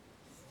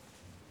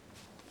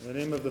In the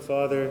name of the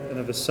Father, and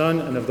of the Son,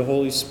 and of the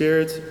Holy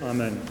Spirit.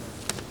 Amen.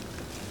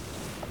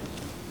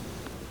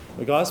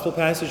 The Gospel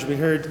passage we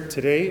heard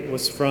today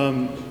was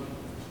from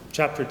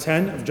chapter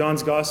 10 of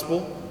John's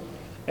Gospel,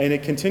 and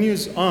it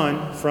continues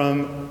on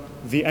from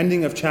the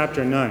ending of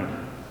chapter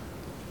 9.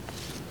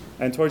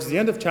 And towards the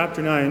end of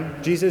chapter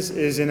 9, Jesus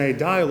is in a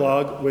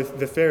dialogue with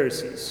the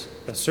Pharisees,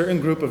 a certain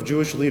group of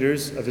Jewish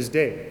leaders of his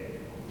day.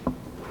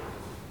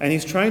 And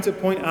he's trying to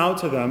point out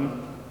to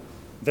them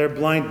their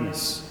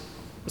blindness,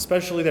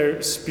 especially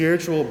their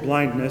spiritual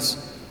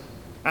blindness,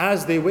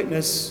 as they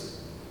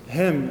witness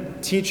him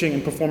teaching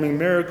and performing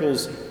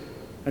miracles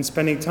and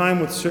spending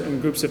time with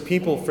certain groups of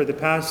people for the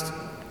past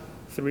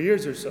 3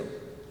 years or so.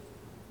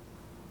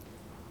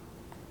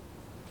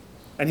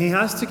 And he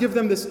has to give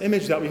them this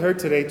image that we heard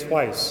today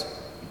twice,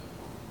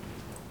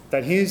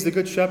 that he's the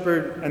good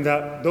shepherd and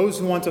that those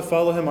who want to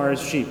follow him are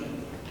his sheep.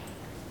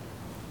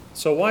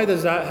 So why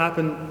does that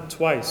happen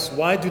twice?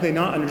 Why do they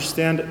not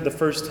understand the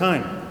first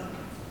time?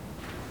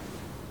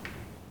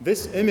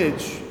 This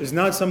image is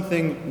not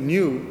something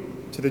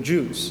new to the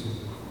Jews.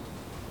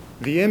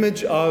 The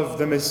image of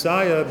the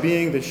Messiah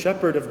being the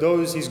shepherd of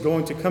those he's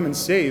going to come and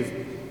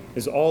save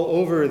is all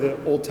over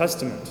the Old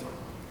Testament.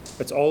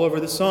 It's all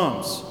over the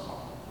Psalms.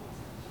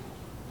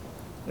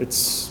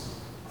 It's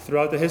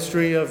throughout the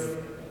history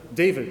of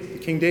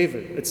David, King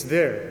David. It's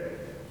there.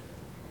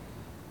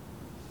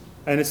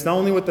 And it's not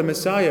only with the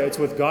Messiah, it's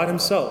with God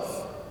himself.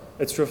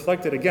 It's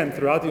reflected again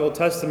throughout the Old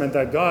Testament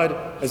that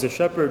God is a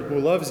shepherd who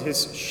loves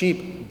his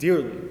sheep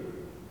dearly.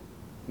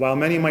 While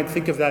many might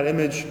think of that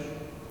image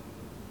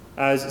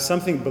as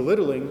something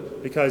belittling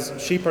because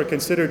sheep are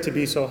considered to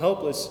be so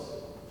helpless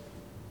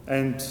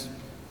and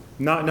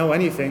not know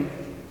anything,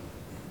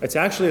 it's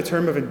actually a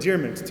term of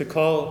endearment to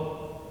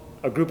call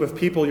a group of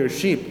people your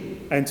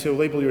sheep and to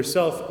label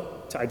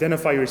yourself, to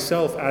identify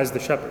yourself as the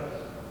shepherd.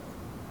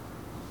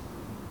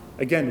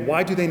 Again,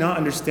 why do they not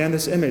understand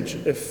this image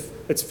if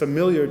it's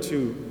familiar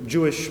to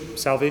Jewish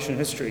salvation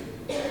history?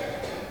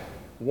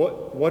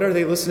 What are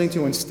they listening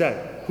to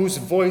instead? Whose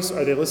voice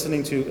are they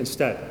listening to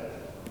instead?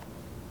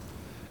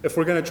 If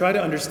we're going to try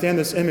to understand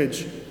this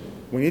image,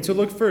 we need to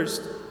look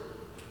first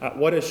at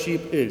what a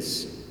sheep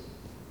is.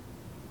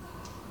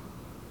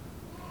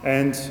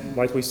 And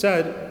like we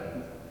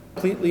said,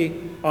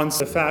 completely on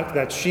the fact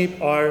that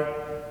sheep are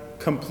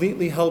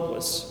completely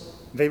helpless.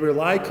 They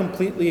rely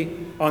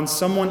completely on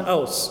someone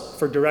else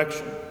for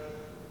direction.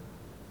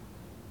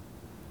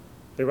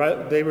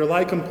 They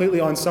rely completely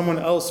on someone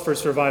else for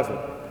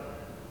survival.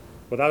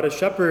 Without a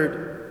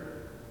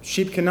shepherd,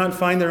 sheep cannot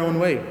find their own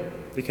way.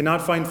 They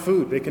cannot find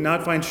food. They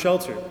cannot find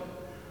shelter.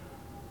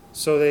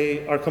 So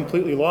they are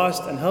completely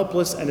lost and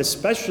helpless, and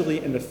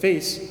especially in the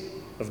face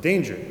of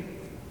danger.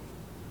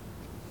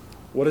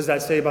 What does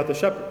that say about the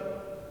shepherd?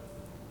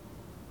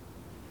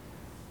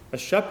 A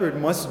shepherd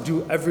must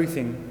do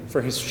everything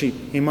for his sheep.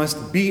 He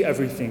must be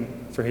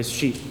everything for his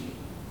sheep.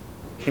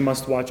 He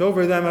must watch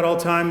over them at all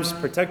times,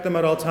 protect them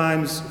at all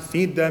times,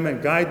 feed them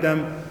and guide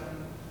them.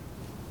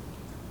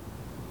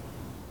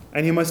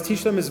 And he must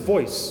teach them his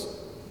voice.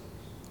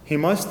 He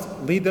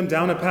must lead them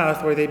down a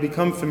path where they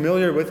become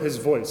familiar with his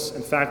voice.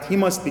 In fact, he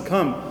must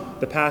become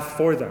the path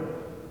for them.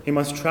 He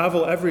must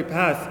travel every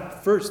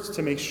path first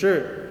to make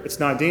sure it's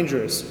not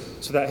dangerous,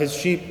 so that his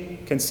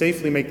sheep can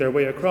safely make their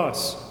way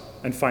across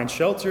and find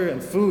shelter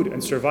and food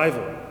and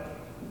survival.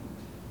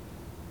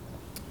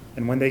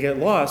 And when they get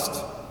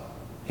lost,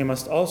 he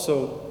must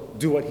also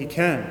do what he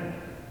can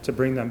to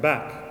bring them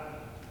back,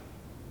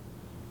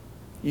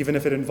 even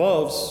if it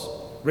involves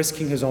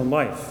risking his own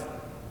life.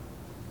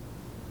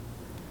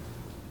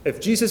 If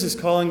Jesus is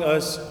calling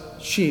us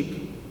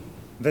sheep,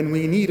 then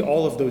we need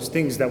all of those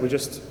things that we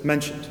just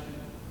mentioned.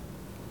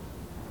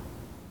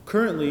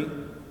 Currently,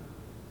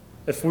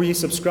 if we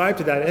subscribe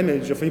to that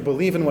image, if we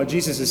believe in what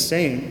Jesus is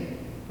saying,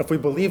 if we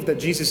believe that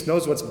Jesus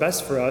knows what's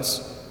best for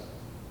us,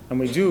 and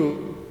we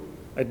do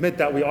admit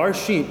that we are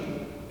sheep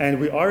and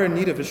we are in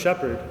need of a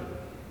shepherd,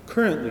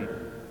 currently,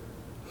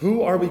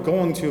 who are we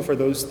going to for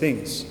those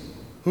things?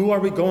 Who are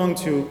we going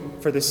to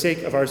for the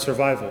sake of our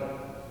survival?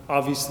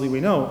 Obviously, we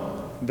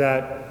know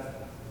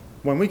that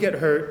when we get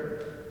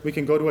hurt, we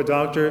can go to a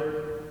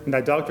doctor, and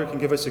that doctor can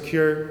give us a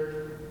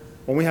cure.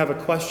 When we have a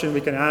question, we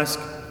can ask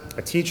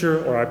a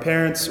teacher or our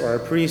parents or our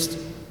priest,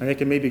 and they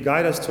can maybe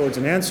guide us towards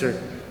an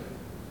answer.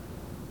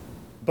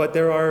 But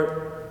there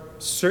are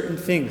certain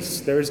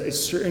things, there is a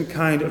certain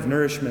kind of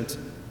nourishment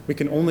we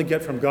can only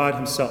get from God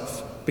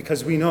himself,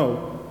 because we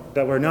know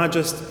that we're not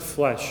just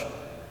flesh,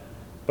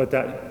 but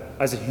that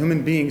as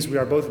human beings we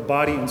are both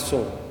body and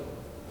soul.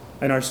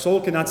 And our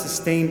soul cannot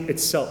sustain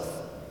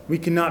itself. We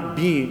cannot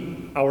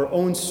be our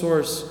own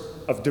source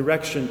of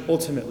direction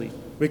ultimately.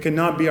 We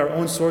cannot be our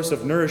own source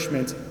of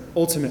nourishment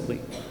ultimately.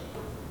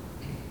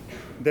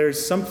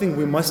 There's something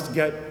we must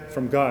get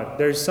from God.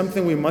 There's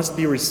something we must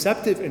be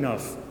receptive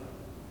enough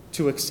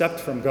to accept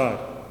from God.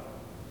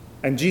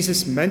 And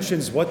Jesus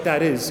mentions what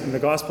that is in the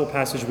gospel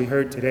passage we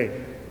heard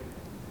today.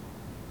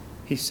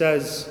 He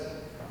says,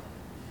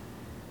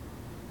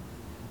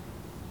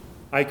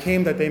 "I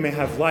came that they may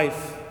have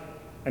life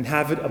and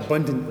have it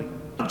abundantly.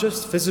 Not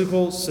just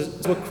physical,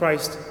 what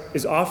Christ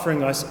is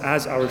offering us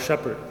as our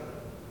shepherd.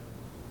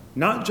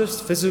 Not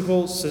just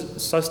physical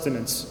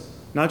sustenance,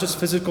 not just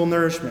physical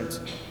nourishment,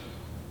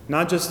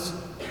 not just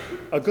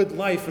a good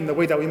life in the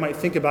way that we might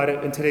think about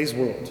it in today's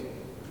world.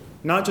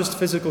 Not just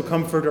physical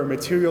comfort or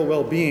material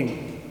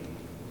well-being,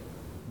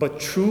 but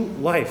true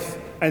life,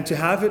 and to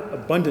have it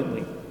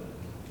abundantly.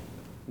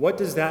 What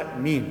does that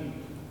mean?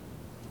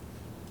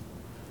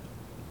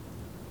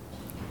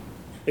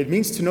 It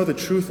means to know the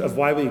truth of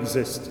why we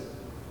exist.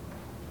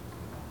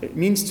 It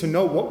means to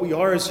know what we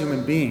are as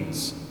human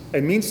beings.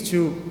 It means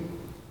to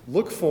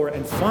look for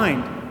and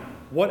find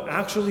what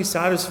actually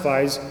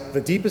satisfies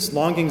the deepest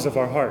longings of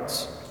our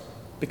hearts.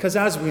 Because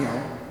as we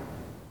know,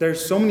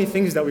 there's so many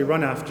things that we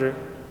run after,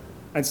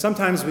 and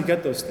sometimes we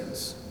get those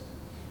things.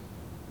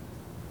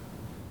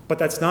 But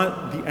that's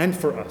not the end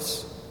for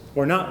us.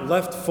 We're not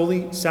left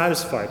fully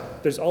satisfied.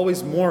 There's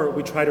always more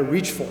we try to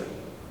reach for.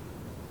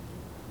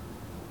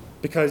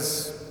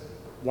 Because,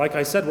 like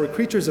I said, we're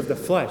creatures of the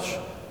flesh.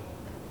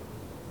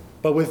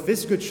 But with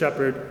this Good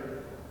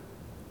Shepherd,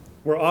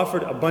 we're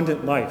offered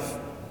abundant life.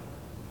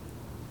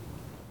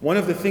 One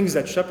of the things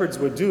that shepherds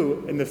would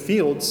do in the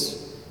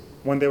fields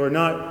when they were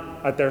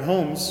not at their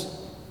homes,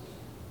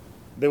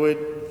 they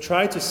would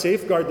try to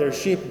safeguard their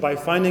sheep by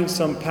finding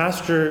some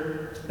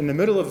pasture in the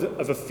middle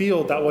of a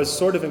field that was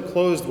sort of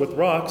enclosed with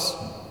rocks,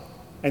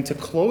 and to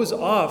close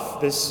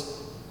off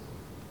this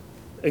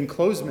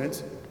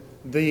enclosement,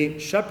 the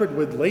shepherd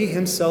would lay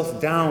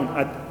himself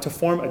down to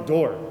form a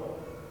door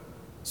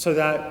so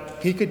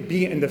that he could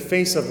be in the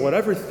face of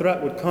whatever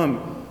threat would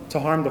come to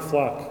harm the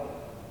flock.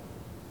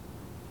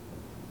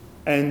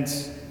 And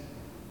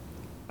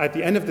at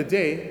the end of the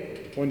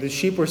day, when the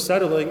sheep were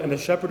settling and the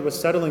shepherd was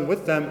settling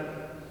with them,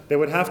 they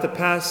would have to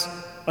pass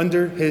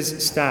under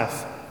his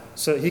staff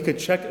so that he could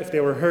check if they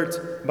were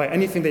hurt by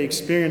anything they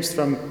experienced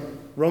from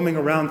roaming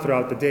around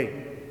throughout the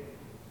day.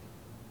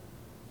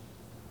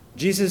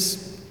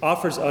 Jesus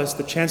offers us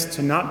the chance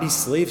to not be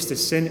slaves to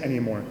sin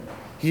anymore.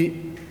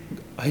 He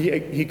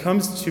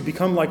comes to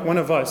become like one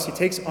of us. He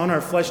takes on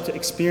our flesh to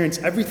experience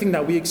everything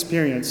that we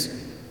experience,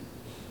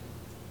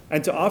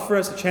 and to offer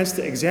us a chance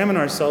to examine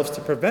ourselves,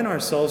 to prevent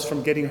ourselves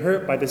from getting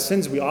hurt by the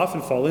sins we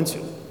often fall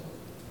into.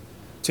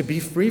 To be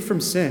free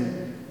from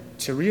sin,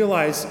 to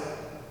realize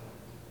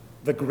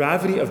the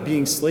gravity of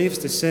being slaves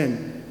to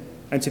sin,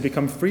 and to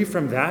become free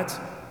from that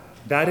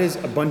is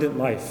abundant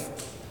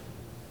life.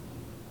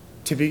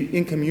 To be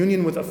in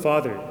communion with a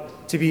Father,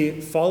 to be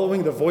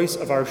following the voice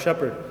of our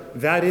shepherd,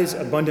 that is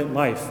abundant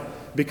life.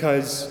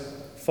 Because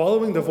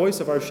following the voice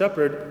of our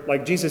shepherd,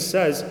 like Jesus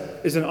says,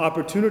 is an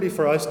opportunity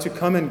for us to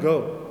come and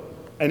go.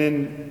 And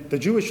in the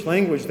Jewish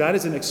language, that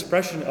is an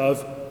expression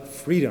of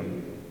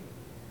freedom.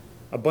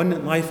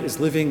 Abundant life is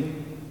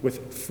living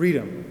with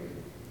freedom.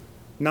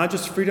 Not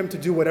just freedom to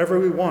do whatever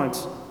we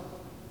want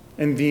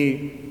in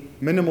the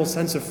minimal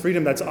sense of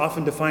freedom that's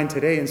often defined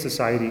today in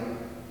society.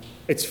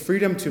 It's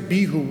freedom to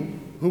be who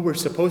we're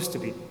supposed to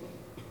be.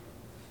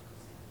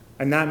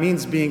 And that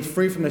means being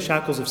free from the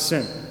shackles of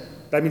sin.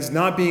 That means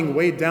not being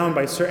weighed down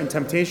by certain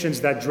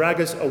temptations that drag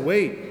us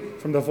away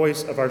from the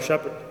voice of our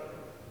shepherd.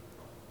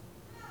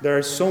 There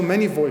are so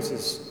many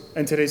voices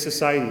in today's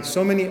society,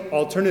 so many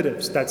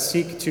alternatives that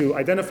seek to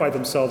identify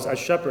themselves as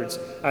shepherds,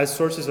 as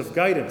sources of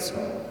guidance,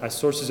 as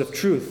sources of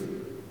truth.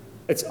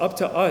 It's up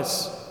to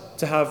us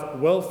to have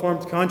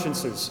well-formed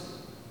consciences,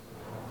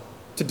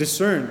 to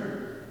discern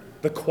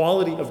the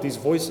quality of these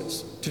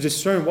voices, to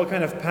discern what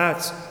kind of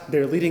paths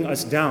they're leading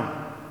us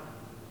down,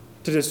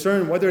 to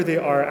discern whether they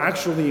are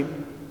actually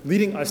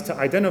leading us to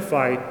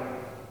identify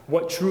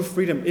what true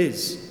freedom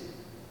is.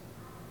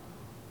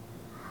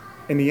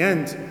 In the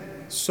end,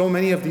 so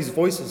many of these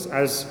voices,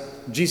 as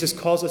Jesus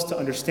calls us to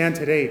understand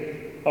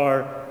today,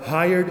 are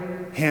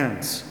hired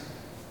hands.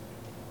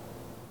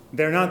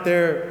 They're not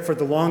there for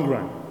the long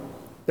run.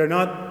 They're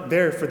not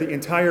there for the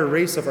entire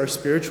race of our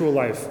spiritual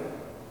life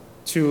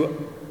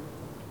to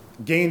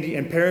gain the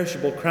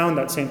imperishable crown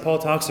that St. Paul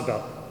talks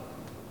about.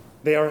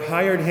 They are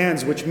hired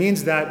hands, which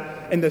means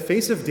that in the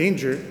face of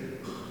danger,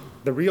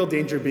 the real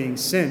danger being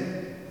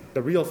sin,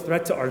 the real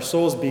threat to our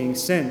souls being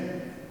sin,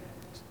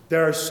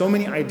 there are so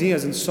many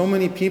ideas and so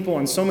many people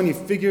and so many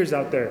figures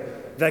out there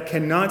that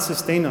cannot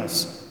sustain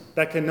us,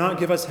 that cannot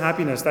give us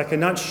happiness, that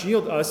cannot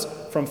shield us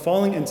from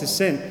falling into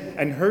sin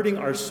and hurting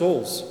our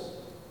souls.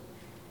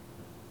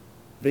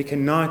 They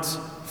cannot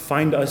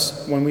find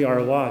us when we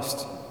are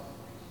lost.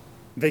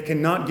 They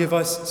cannot give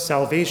us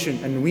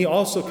salvation, and we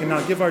also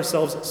cannot give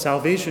ourselves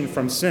salvation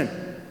from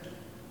sin.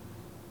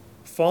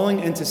 Falling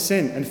into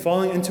sin and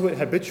falling into it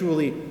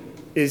habitually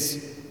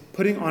is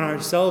putting on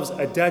ourselves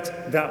a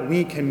debt that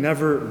we can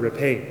never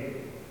repay,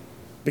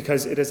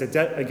 because it is a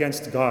debt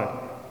against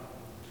God.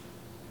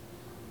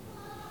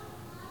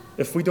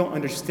 If we don't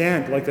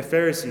understand, like the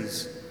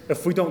Pharisees,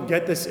 if we don't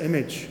get this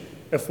image,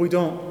 if we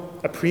don't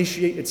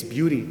appreciate its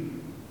beauty,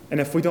 and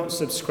if we don't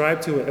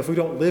subscribe to it, if we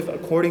don't live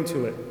according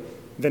to it,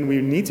 then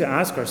we need to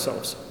ask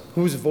ourselves,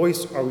 whose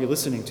voice are we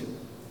listening to?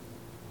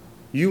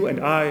 You and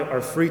I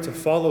are free to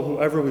follow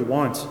whoever we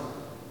want,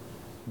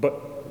 But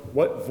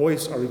what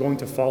voice are we going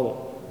to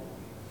follow?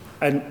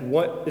 And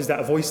what is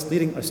that voice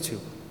leading us to?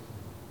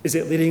 Is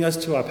it leading us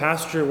to a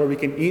pasture where we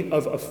can eat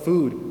of a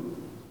food,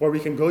 where we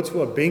can go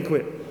to a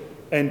banquet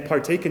and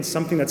partake in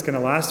something that's going to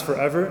last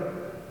forever,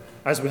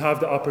 as we have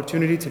the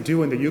opportunity to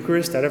do in the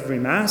Eucharist at every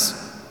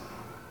Mass?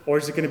 Or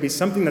is it going to be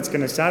something that's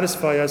going to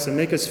satisfy us and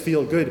make us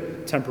feel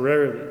good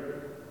temporarily?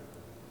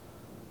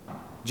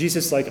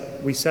 Jesus, like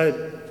we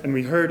said and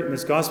we heard in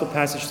this gospel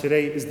passage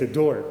today, is the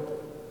door.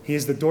 He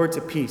is the door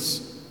to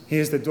peace. He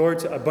is the door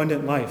to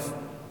abundant life.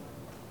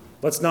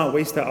 Let's not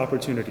waste that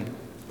opportunity.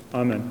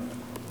 Amen.